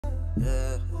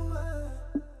Yeah.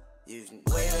 You can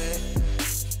wave it.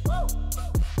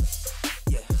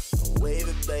 Yeah. Wave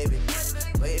it, baby.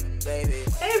 Wave it, baby.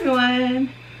 Hey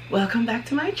everyone, welcome back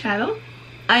to my channel.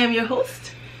 I am your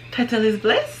host,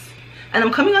 Petalisbless, and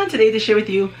I'm coming on today to share with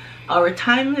you our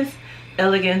timeless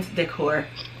Elegance Decor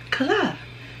collab.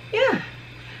 Yeah,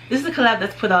 this is a collab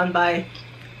that's put on by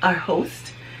our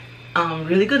host,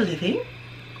 Really Good Living,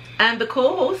 and the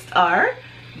co-hosts are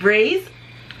Bray's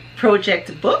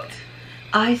Project Booked,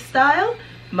 I Style,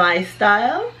 My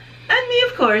Style, and me,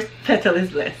 of course,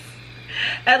 Petalisbless.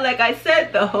 And like I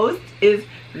said, the host is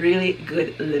Really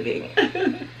Good Living.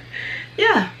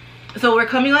 Yeah, so we're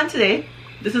coming on today.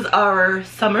 This is our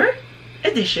summer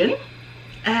edition,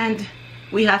 and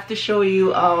we have to show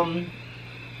you 3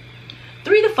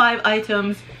 to 5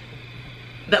 items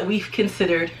that we've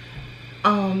considered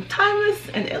timeless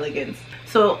and elegant.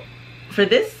 So for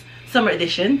this summer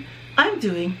edition, I'm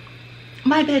doing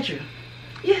my bedroom.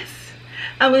 Yes,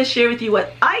 I'm going to share with you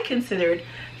what I considered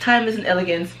timeless and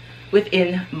elegant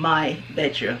within my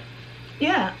bedroom.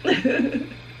 Yeah.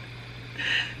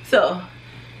 So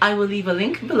I will leave a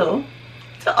link below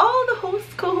to all the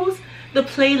hosts, co-hosts, the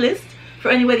playlist for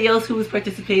anybody else who is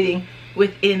participating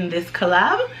within this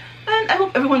collab, and I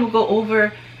hope everyone will go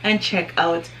over and check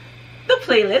out the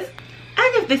playlist.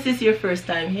 And if this is your first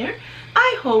time here,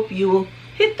 I hope you will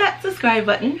hit that subscribe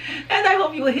button, and I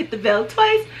hope you will hit the bell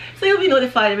twice so you'll be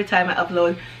notified every time I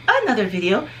upload another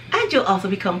video, and you'll also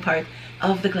become part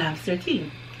of the Glamster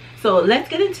team. So let's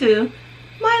get into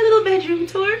my little bedroom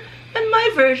tour and my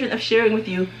version of sharing with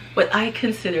you what I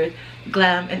considered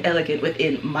glam and elegant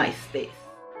within my space.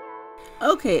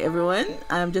 Okay everyone,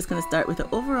 I'm just going to start with the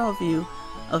overall view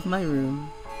of my room.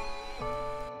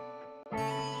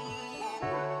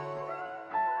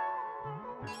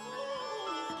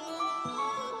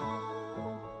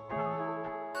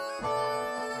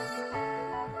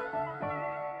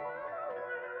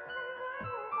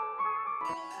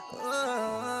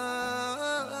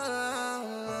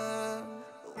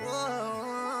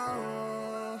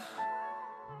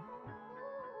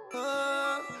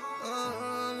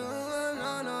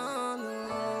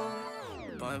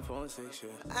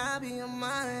 I be on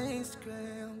my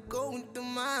Instagram, going through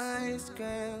my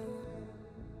Instagram.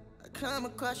 I come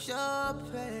across your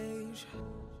page.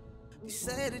 You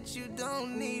say that you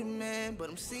don't need a man, but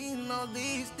I'm seeing all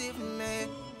these different men.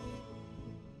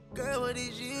 Girl, what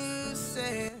did you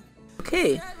say?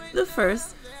 Okay, the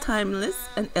first timeless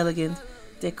and elegant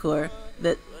decor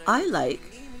that I like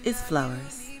is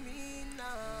flowers.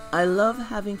 I love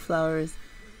having flowers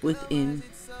within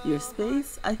your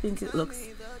space. I think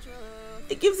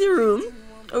it gives you room,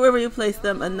 or wherever you place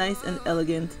them, a nice and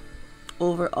elegant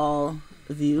overall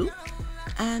view,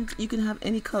 and you can have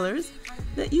any colors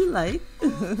that you like.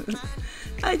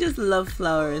 I just love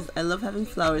flowers. I love having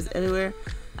flowers everywhere.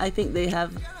 I think they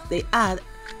add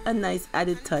a nice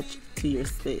added touch to your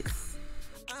space.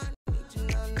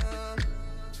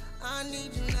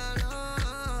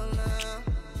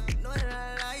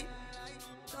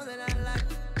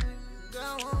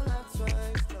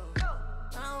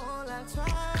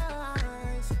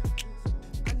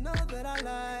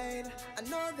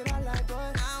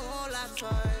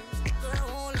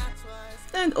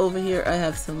 And over here I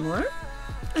have some more.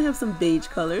 I have some beige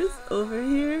colors over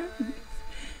here.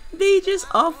 Beige is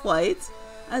off-white.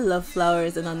 I love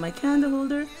flowers, and on my candle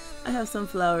holder I have some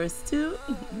flowers too.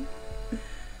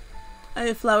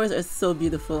 Flowers are so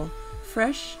beautiful,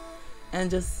 fresh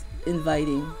and just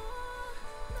inviting.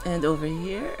 And over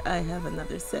here I have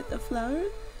another set of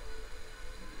flowers.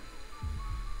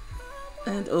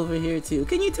 And over here too.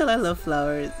 Can you tell I love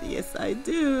flowers? Yes, I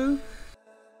do.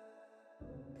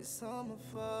 It's all my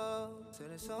fault, said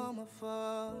it's all my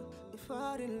fault. If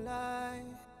I didn't lie,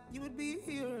 you would be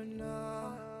here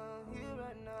now.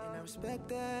 And I respect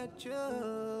that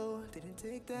you didn't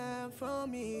take that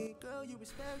from me. Girl, you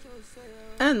respect yourself.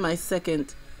 And my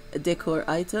second decor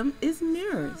item is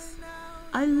mirrors.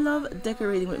 I love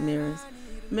decorating with mirrors.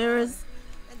 Mirrors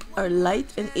are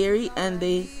light and airy, and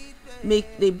they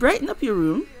brighten up your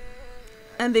room,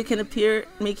 and they can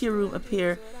make your room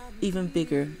appear even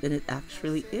bigger than it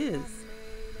actually is.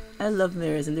 I love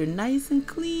mirrors, and they're nice and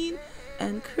clean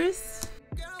and crisp.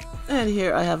 And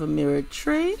here I have a mirrored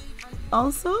tray.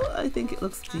 Also, I think it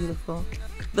looks beautiful.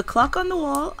 The clock on the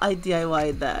wall, I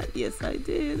DIY'd that. Yes, I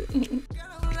did.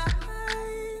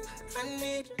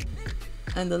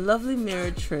 And the lovely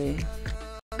mirrored tray.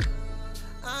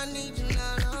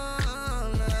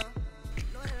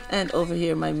 And over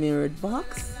here, my mirrored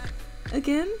box.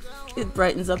 Again, it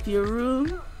brightens up your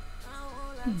room.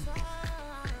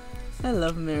 I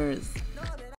love mirrors.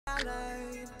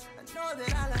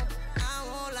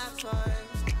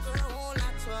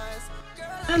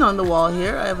 And on the wall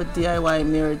here, I have a DIY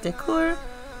mirror decor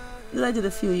that I did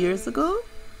a few years ago.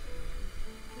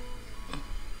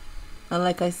 And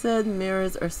like I said,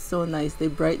 mirrors are so nice. They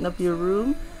brighten up your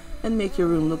room and make your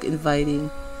room look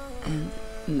inviting and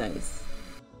nice.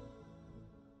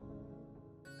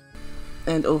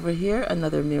 And over here,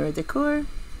 another mirror decor.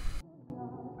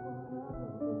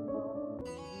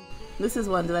 This is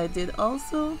one that I did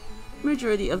also.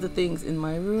 Majority of the things in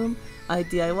my room I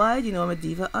DIY'd. You know, I'm a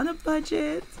diva on a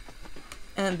budget.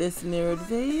 And this mirrored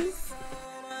vase.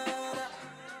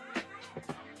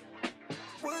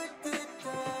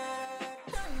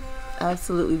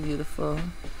 Absolutely beautiful.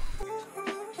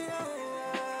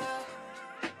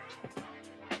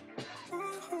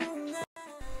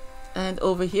 And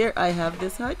over here I have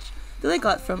this hutch that I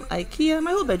got from IKEA.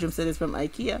 My whole bedroom set is from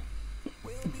IKEA.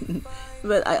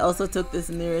 But I also took this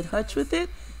mirrored hutch with it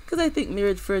because I think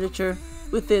mirrored furniture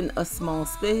within a small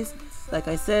space, like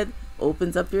I said,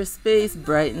 opens up your space,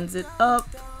 brightens it up.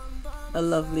 A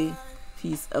lovely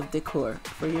piece of decor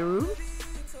for your room.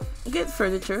 Get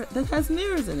furniture that has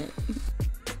mirrors in it.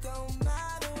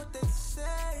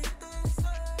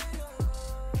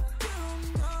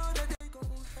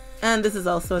 And this is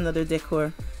also another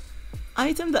decor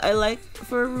item that I like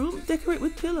for a room. Decorate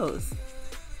with pillows.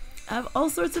 I have all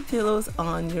sorts of pillows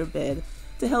on your bed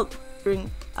to help bring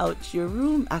out your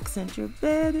room, accent your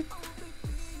bed.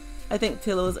 I think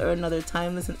pillows are another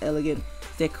timeless and elegant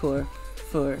decor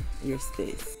for your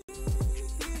space.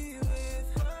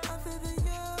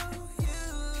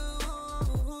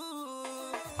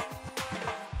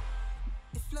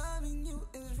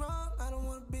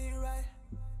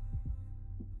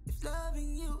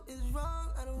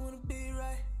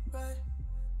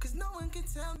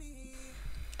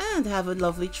 And have a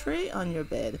lovely tray on your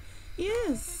bed.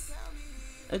 Yes,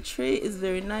 a tray is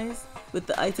very nice with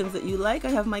the items that you like. I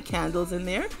have my candles in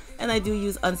there, and I do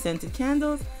use unscented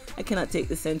candles. I cannot take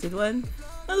the scented one.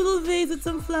 A little vase with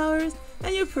some flowers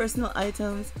and your personal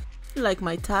items like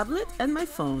my tablet and my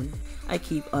phone I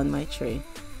keep on my tray.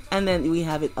 And then we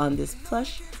have it on this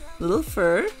plush little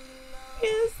fur.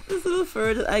 Yes, this little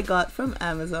fur that I got from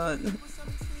Amazon.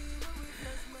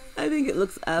 I think it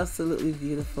looks absolutely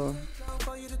beautiful.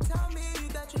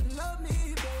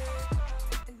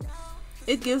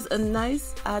 It gives a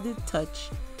nice added touch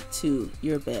to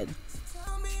your bed.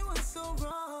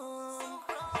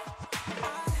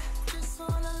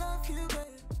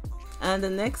 And the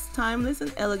next timeless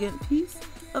and elegant piece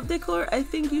of decor I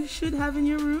think you should have in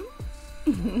your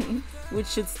room, which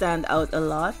should stand out a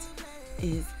lot,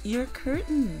 is your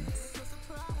curtains.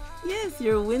 Yes,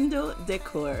 your window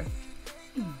decor.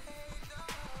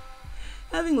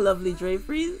 Having lovely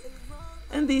draperies,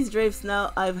 and these drapes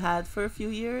now I've had for a few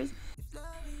years.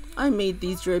 I made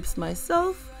these drapes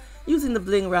myself using the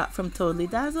bling wrap from Totally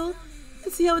Dazzle,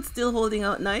 and see how it's still holding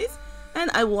out nice. And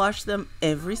I wash them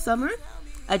every summer.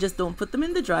 I just don't put them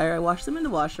in the dryer. I wash them in the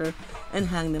washer and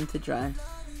hang them to dry.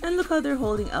 And look how they're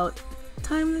holding out,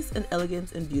 timeless and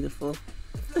elegant and beautiful.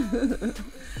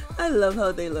 I love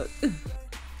how they look.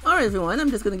 Alright everyone,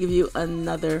 I'm just going to give you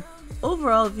another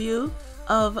overall view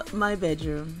of my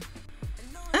bedroom.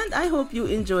 And I hope you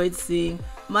enjoyed seeing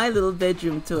my little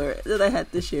bedroom tour that I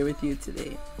had to share with you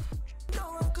today.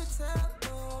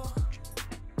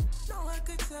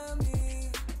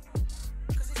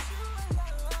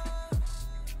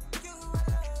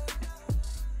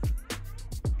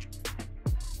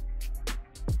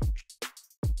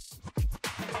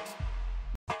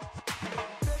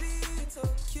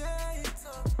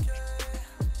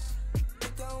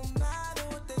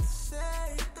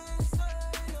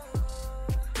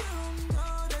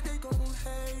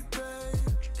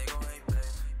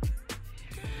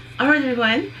 Alright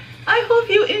everyone, I hope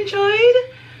you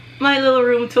enjoyed my little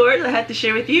room tour that I had to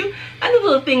share with you, and the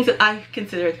little things that I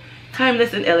considered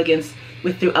timeless and elegant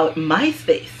with throughout my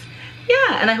space.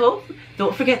 Yeah, and I hope,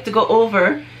 don't forget to go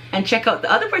over and check out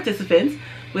the other participants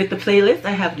with the playlist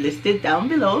I have listed down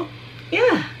below.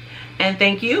 Yeah, and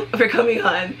thank you for coming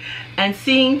on and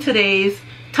seeing today's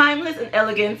timeless and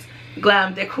elegant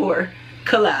glam decor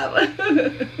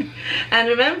collab. And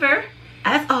remember,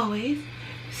 as always,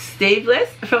 stay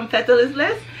blessed from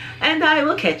Petalisbless, and I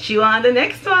will catch you on the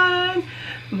next one.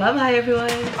 Bye bye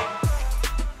everyone.